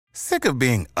Sick of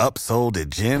being upsold at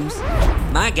gyms?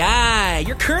 My guy,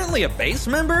 you're currently a base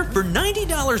member? For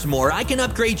 $90 more, I can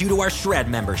upgrade you to our Shred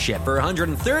membership. For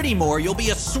 $130 more, you'll be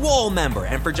a Swole member.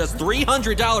 And for just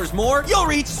 $300 more, you'll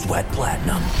reach Sweat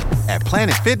Platinum. At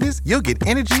Planet Fitness, you'll get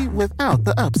energy without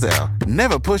the upsell.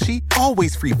 Never pushy,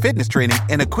 always free fitness training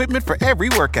and equipment for every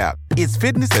workout. It's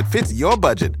fitness that fits your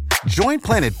budget. Join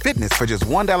Planet Fitness for just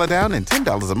 $1 down and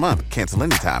 $10 a month. Cancel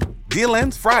anytime. Deal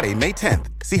ends Friday, May 10th.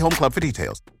 See Home Club for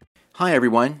details. Hi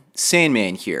everyone,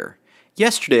 Sandman here.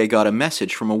 Yesterday I got a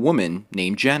message from a woman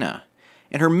named Jenna,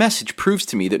 and her message proves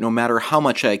to me that no matter how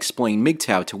much I explain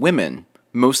MGTOW to women,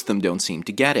 most of them don't seem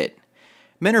to get it.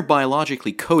 Men are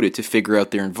biologically coded to figure out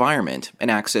their environment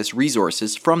and access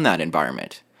resources from that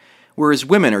environment, whereas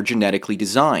women are genetically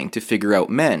designed to figure out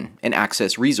men and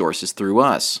access resources through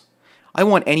us. I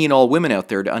want any and all women out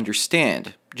there to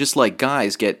understand, just like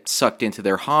guys get sucked into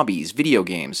their hobbies, video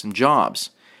games, and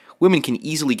jobs, women can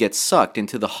easily get sucked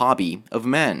into the hobby of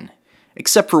men.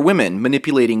 Except for women,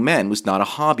 manipulating men was not a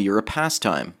hobby or a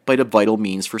pastime, but a vital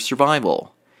means for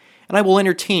survival. And I will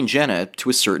entertain Jenna to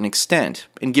a certain extent,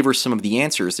 and give her some of the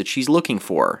answers that she's looking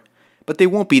for, but they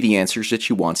won't be the answers that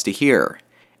she wants to hear.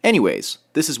 Anyways,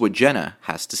 this is what Jenna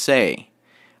has to say.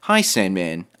 Hi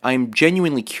Sandman, I am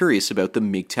genuinely curious about the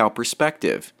MGTOW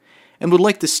perspective, and would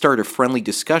like to start a friendly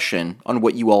discussion on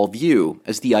what you all view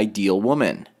as the ideal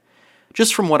woman.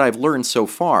 Just from what I've learned so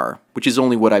far, which is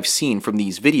only what I've seen from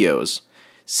these videos,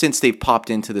 since they've popped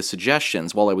into the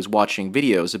suggestions while I was watching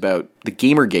videos about the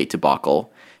Gamergate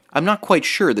debacle, I'm not quite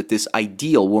sure that this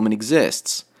ideal woman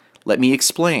exists. Let me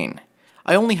explain.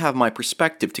 I only have my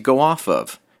perspective to go off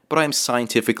of, but I am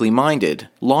scientifically minded,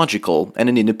 logical, and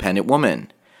an independent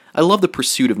woman. I love the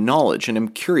pursuit of knowledge and am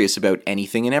curious about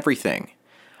anything and everything.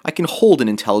 I can hold an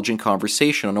intelligent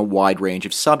conversation on a wide range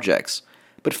of subjects,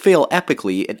 but fail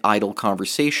epically at idle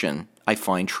conversation I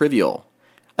find trivial.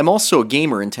 I'm also a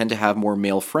gamer and tend to have more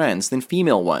male friends than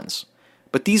female ones,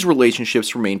 but these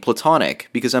relationships remain platonic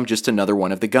because I'm just another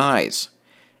one of the guys.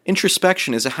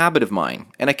 Introspection is a habit of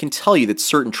mine, and I can tell you that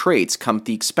certain traits come at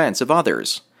the expense of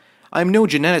others. I am no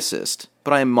geneticist,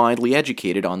 but I am mildly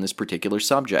educated on this particular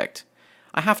subject.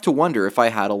 I have to wonder if I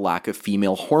had a lack of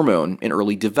female hormone in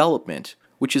early development,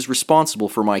 which is responsible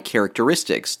for my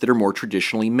characteristics that are more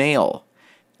traditionally male.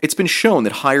 It's been shown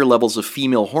that higher levels of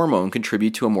female hormone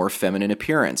contribute to a more feminine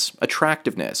appearance,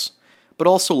 attractiveness, but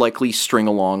also likely string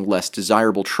along less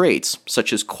desirable traits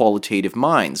such as qualitative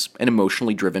minds and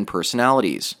emotionally driven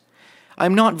personalities.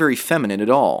 I'm not very feminine at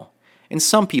all, and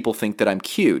some people think that I'm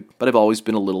cute, but I've always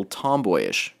been a little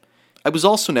tomboyish. I was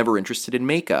also never interested in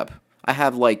makeup. I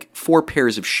have like 4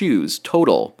 pairs of shoes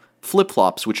total,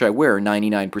 flip-flops which I wear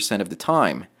 99% of the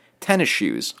time, tennis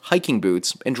shoes, hiking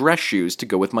boots, and dress shoes to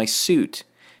go with my suit.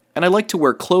 And I like to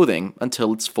wear clothing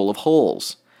until it's full of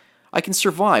holes. I can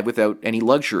survive without any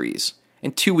luxuries,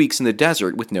 and 2 weeks in the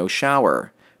desert with no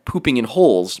shower. Pooping in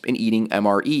holes and eating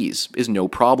MREs is no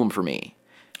problem for me.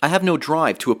 I have no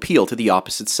drive to appeal to the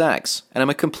opposite sex, and I'm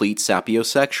a complete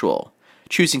sapiosexual,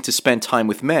 choosing to spend time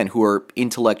with men who are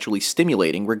intellectually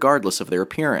stimulating regardless of their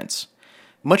appearance.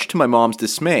 Much to my mom's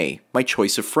dismay, my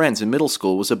choice of friends in middle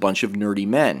school was a bunch of nerdy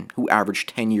men who averaged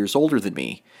 10 years older than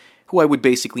me, who I would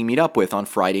basically meet up with on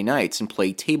Friday nights and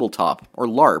play tabletop, or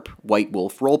LARP, White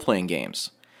Wolf role-playing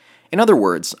games. In other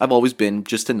words, I've always been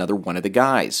just another one of the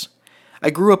guys.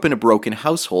 I grew up in a broken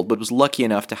household but was lucky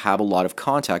enough to have a lot of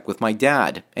contact with my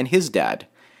dad and his dad,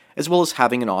 as well as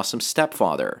having an awesome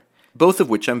stepfather, both of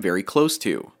which I'm very close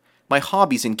to. My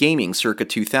hobbies in gaming circa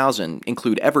 2000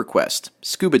 include EverQuest,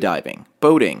 scuba diving,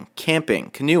 boating, camping,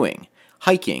 canoeing,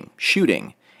 hiking,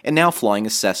 shooting, and now flying a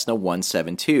Cessna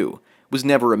 172, was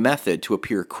never a method to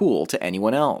appear cool to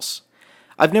anyone else.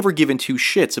 I've never given 2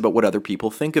 shits about what other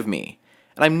people think of me,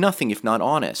 and I'm nothing if not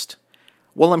honest.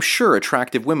 While I'm sure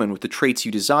attractive women with the traits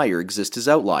you desire exist as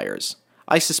outliers,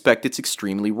 I suspect it's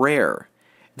extremely rare.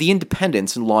 The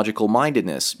independence and logical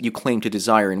mindedness you claim to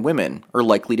desire in women are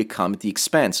likely to come at the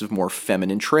expense of more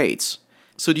feminine traits.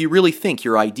 So do you really think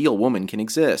your ideal woman can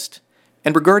exist?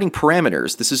 And regarding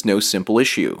parameters, this is no simple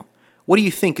issue. What do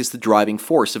you think is the driving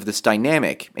force of this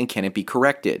dynamic, and can it be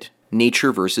corrected?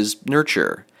 Nature versus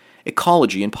nurture.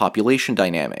 Ecology and population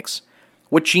dynamics.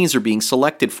 What genes are being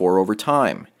selected for over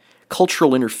time?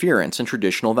 Cultural interference and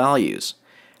traditional values.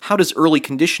 How does early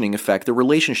conditioning affect the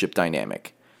relationship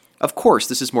dynamic? Of course,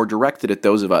 this is more directed at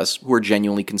those of us who are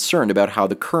genuinely concerned about how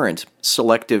the current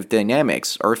selective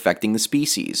dynamics are affecting the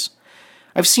species.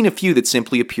 I've seen a few that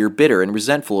simply appear bitter and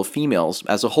resentful of females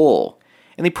as a whole,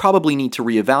 and they probably need to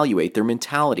reevaluate their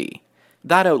mentality.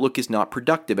 That outlook is not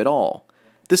productive at all.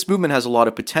 This movement has a lot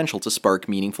of potential to spark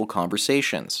meaningful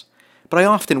conversations. but I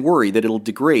often worry that it'll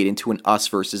degrade into an us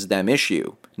versus them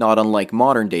issue, not unlike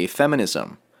modern-day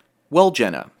feminism. Well,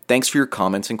 Jenna, thanks for your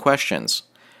comments and questions.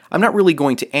 I'm not really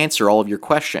going to answer all of your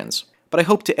questions, but I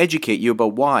hope to educate you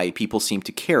about why people seem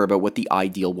to care about what the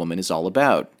ideal woman is all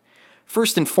about.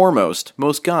 First and foremost,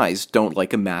 most guys don't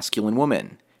like a masculine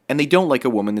woman, and they don't like a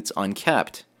woman that's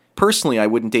unkept. Personally, I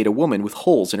wouldn't date a woman with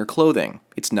holes in her clothing.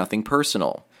 It's nothing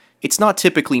personal. It's not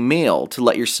typically male to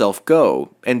let yourself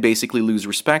go and basically lose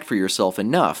respect for yourself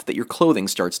enough that your clothing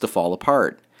starts to fall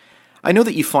apart. I know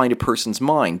that you find a person's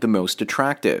mind the most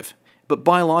attractive, but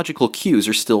biological cues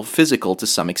are still physical to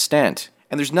some extent,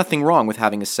 and there's nothing wrong with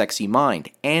having a sexy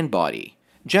mind and body.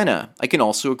 Jenna, I can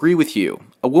also agree with you.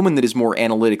 A woman that is more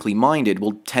analytically minded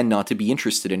will tend not to be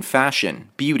interested in fashion,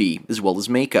 beauty, as well as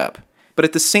makeup. But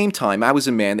at the same time, I was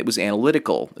a man that was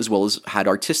analytical, as well as had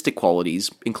artistic qualities,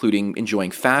 including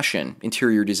enjoying fashion,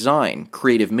 interior design,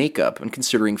 creative makeup, and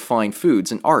considering fine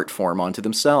foods and art form onto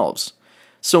themselves.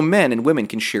 So men and women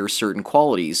can share certain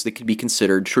qualities that could be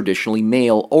considered traditionally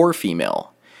male or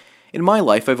female. In my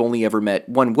life, I've only ever met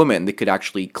one woman that could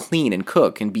actually clean and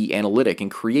cook and be analytic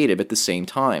and creative at the same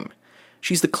time.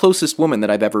 She's the closest woman that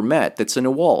I've ever met that's an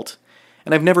Ewalt.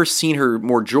 And I've never seen her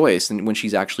more joyous than when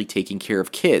she's actually taking care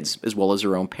of kids, as well as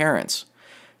her own parents.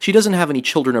 She doesn't have any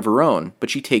children of her own,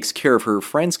 but she takes care of her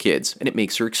friends' kids, and it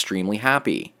makes her extremely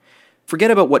happy.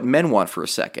 Forget about what men want for a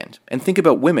second, and think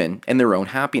about women and their own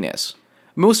happiness.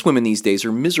 Most women these days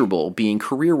are miserable being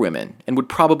career women, and would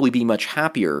probably be much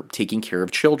happier taking care of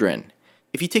children.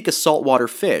 If you take a saltwater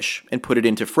fish and put it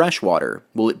into fresh water,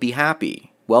 will it be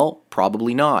happy? Well,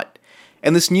 probably not.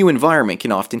 And this new environment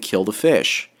can often kill the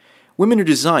fish. Women are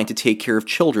designed to take care of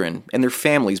children and their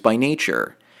families by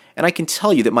nature, and I can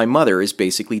tell you that my mother is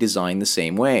basically designed the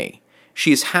same way.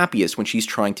 She is happiest when she's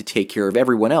trying to take care of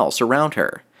everyone else around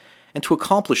her. And to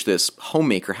accomplish this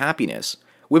homemaker happiness,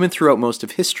 women throughout most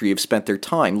of history have spent their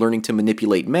time learning to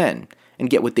manipulate men and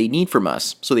get what they need from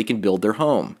us so they can build their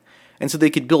home, and so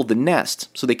they can build the nest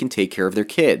so they can take care of their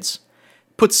kids.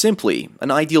 Put simply,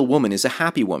 an ideal woman is a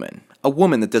happy woman, a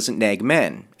woman that doesn't nag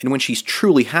men, and when she's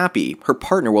truly happy, her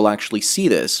partner will actually see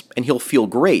this, and he'll feel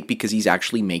great because he's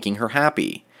actually making her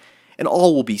happy. And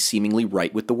all will be seemingly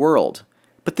right with the world.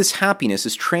 But this happiness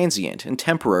is transient and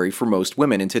temporary for most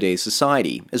women in today's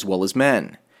society, as well as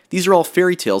men. These are all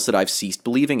fairy tales that I've ceased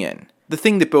believing in. The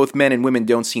thing that both men and women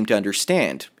don't seem to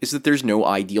understand is that there's no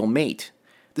ideal mate.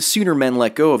 The sooner men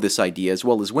let go of this idea as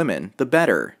well as women, the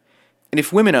better. And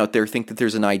if women out there think that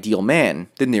there's an ideal man,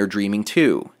 then they're dreaming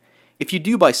too. If you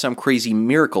do by some crazy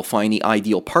miracle find the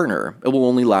ideal partner, it will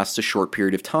only last a short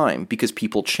period of time because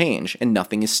people change and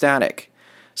nothing is static.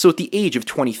 So at the age of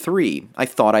 23, I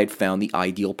thought I'd found the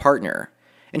ideal partner.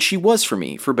 And she was for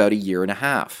me for about a year and a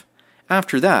half.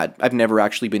 After that, I've never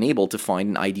actually been able to find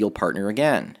an ideal partner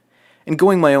again. And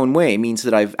going my own way means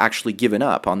that I've actually given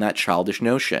up on that childish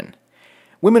notion.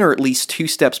 Women are at least 2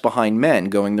 steps behind men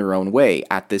going their own way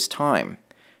at this time.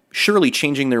 Surely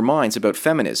changing their minds about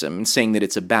feminism and saying that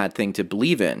it's a bad thing to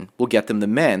believe in will get them the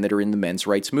men that are in the men's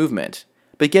rights movement.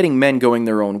 But getting men going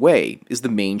their own way is the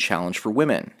main challenge for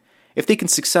women. If they can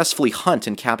successfully hunt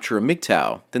and capture a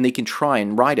MGTOW, then they can try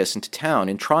and ride us into town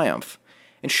in triumph,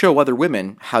 and show other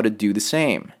women how to do the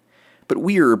same. But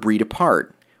we are a breed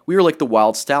apart. We are like the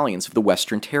wild stallions of the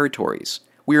Western territories.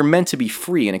 We are meant to be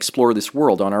free and explore this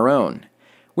world on our own.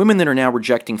 Women that are now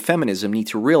rejecting feminism need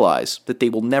to realize that they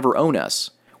will never own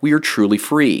us. We are truly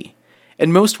free.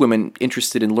 And most women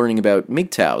interested in learning about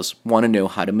MGTOWs want to know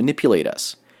how to manipulate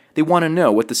us. They want to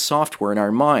know what the software in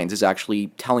our minds is actually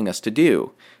telling us to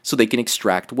do, so they can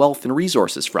extract wealth and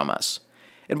resources from us.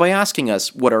 And by asking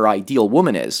us what our ideal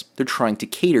woman is, they're trying to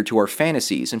cater to our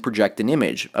fantasies and project an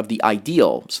image of the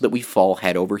ideal so that we fall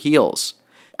head over heels.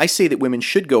 I say that women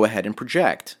should go ahead and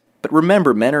project. But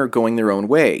remember, men are going their own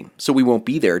way, so we won't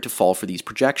be there to fall for these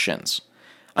projections.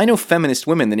 I know feminist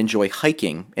women that enjoy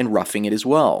hiking and roughing it as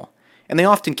well, and they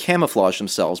often camouflage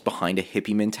themselves behind a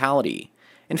hippie mentality.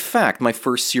 In fact, my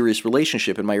first serious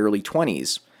relationship in my early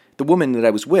 20s, the woman that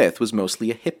I was with was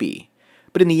mostly a hippie.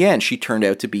 But in the end, she turned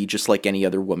out to be just like any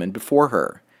other woman before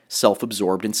her,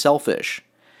 self-absorbed and selfish.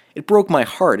 It broke my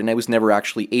heart, and I was never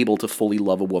actually able to fully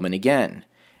love a woman again.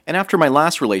 And after my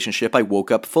last relationship, I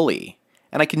woke up fully.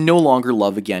 And I can no longer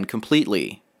love again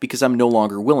completely, because I'm no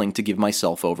longer willing to give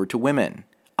myself over to women,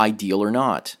 ideal or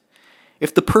not.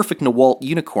 If the perfect Ewalt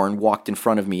unicorn walked in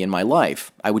front of me in my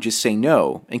life, I would just say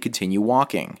no and continue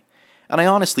walking. And I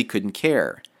honestly couldn't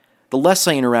care. The less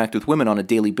I interact with women on a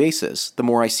daily basis, the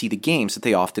more I see the games that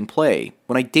they often play,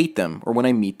 when I date them or when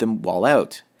I meet them while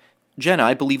out. Jenna,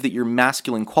 I believe that your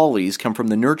masculine qualities come from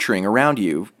the nurturing around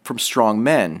you from strong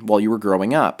men while you were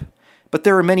growing up. But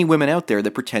there are many women out there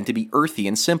that pretend to be earthy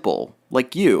and simple,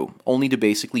 like you, only to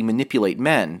basically manipulate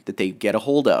men that they get a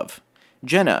hold of.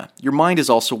 Jenna, your mind is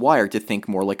also wired to think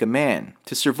more like a man,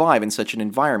 to survive in such an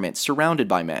environment surrounded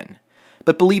by men.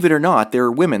 But believe it or not, there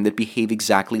are women that behave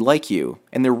exactly like you,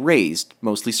 and they're raised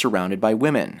mostly surrounded by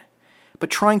women. But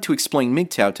trying to explain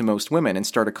MGTOW to most women and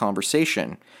start a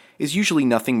conversation is usually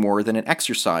nothing more than an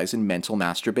exercise in mental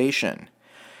masturbation.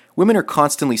 Women are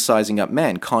constantly sizing up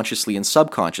men consciously and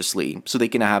subconsciously so they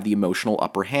can have the emotional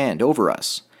upper hand over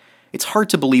us. It's hard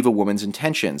to believe a woman's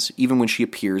intentions, even when she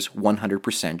appears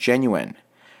 100% genuine.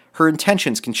 Her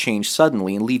intentions can change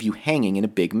suddenly and leave you hanging in a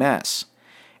big mess.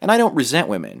 And I don't resent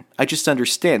women, I just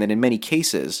understand that in many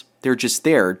cases, they're just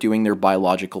there doing their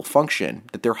biological function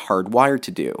that they're hardwired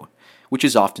to do, which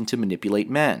is often to manipulate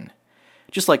men.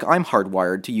 Just like I'm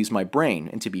hardwired to use my brain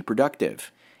and to be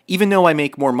productive. Even though I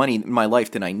make more money in my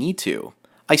life than I need to,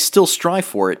 I still strive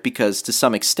for it because, to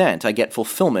some extent, I get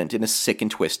fulfillment in a sick and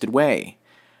twisted way.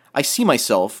 I see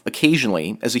myself,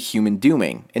 occasionally, as a human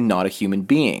doing and not a human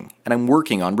being, and I'm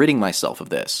working on ridding myself of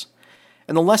this.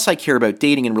 And the less I care about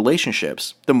dating and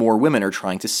relationships, the more women are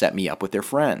trying to set me up with their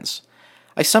friends.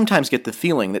 I sometimes get the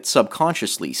feeling that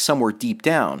subconsciously, somewhere deep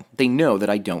down, they know that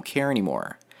I don't care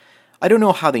anymore. I don't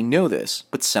know how they know this,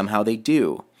 but somehow they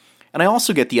do. And I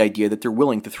also get the idea that they're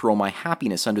willing to throw my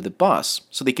happiness under the bus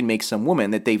so they can make some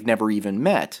woman that they've never even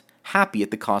met happy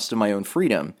at the cost of my own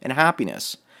freedom and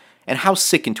happiness. And how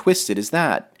sick and twisted is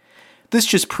that? This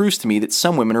just proves to me that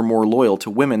some women are more loyal to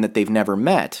women that they've never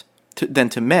met than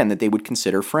to men that they would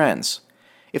consider friends,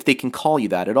 if they can call you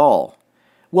that at all.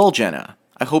 Well, Jenna,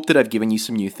 I hope that I've given you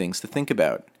some new things to think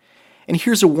about. And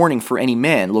here's a warning for any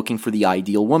man looking for the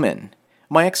ideal woman.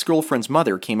 My ex-girlfriend's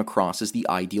mother came across as the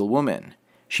ideal woman.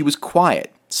 She was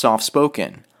quiet,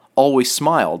 soft-spoken, always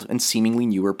smiled and seemingly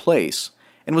knew her place,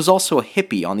 and was also a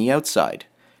hippie on the outside.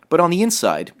 But on the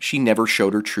inside, she never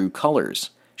showed her true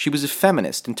colors. She was a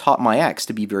feminist and taught my ex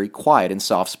to be very quiet and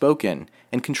soft-spoken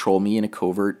and control me in a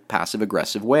covert,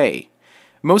 passive-aggressive way.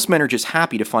 Most men are just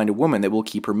happy to find a woman that will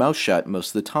keep her mouth shut most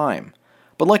of the time.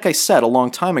 But like I said a long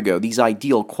time ago, these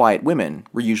ideal, quiet women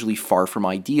were usually far from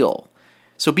ideal.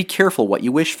 So be careful what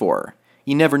you wish for.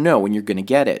 You never know when you're going to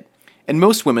get it. And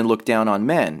most women look down on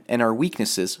men and our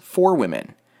weaknesses for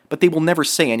women, but they will never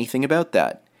say anything about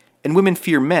that. And women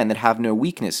fear men that have no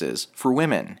weaknesses for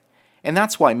women. And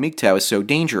that's why MGTOW is so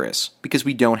dangerous, because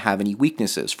we don't have any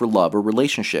weaknesses for love or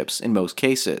relationships in most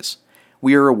cases.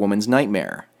 We are a woman's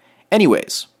nightmare.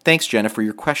 Anyways, thanks Jenna for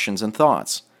your questions and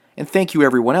thoughts. And thank you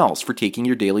everyone else for taking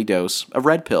your daily dose of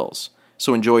red pills.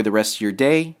 So enjoy the rest of your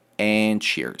day, and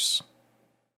cheers.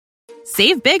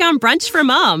 Save big on brunch for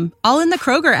mom, all in the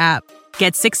Kroger app.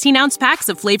 Get 16-ounce packs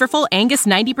of flavorful Angus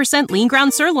 90% lean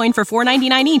ground sirloin for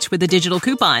 $4.99 each with a digital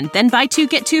coupon. Then buy 2,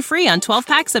 get 2 free on 12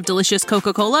 packs of delicious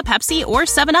Coca-Cola, Pepsi, or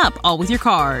 7-Up, all with your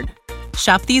card.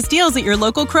 Shop these deals at your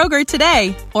local Kroger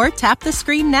today, or tap the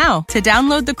screen now to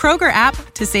download the Kroger app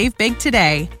to save big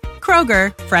today.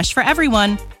 Kroger, fresh for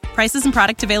everyone. Prices and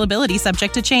product availability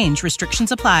subject to change.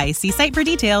 Restrictions apply. See site for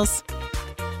details.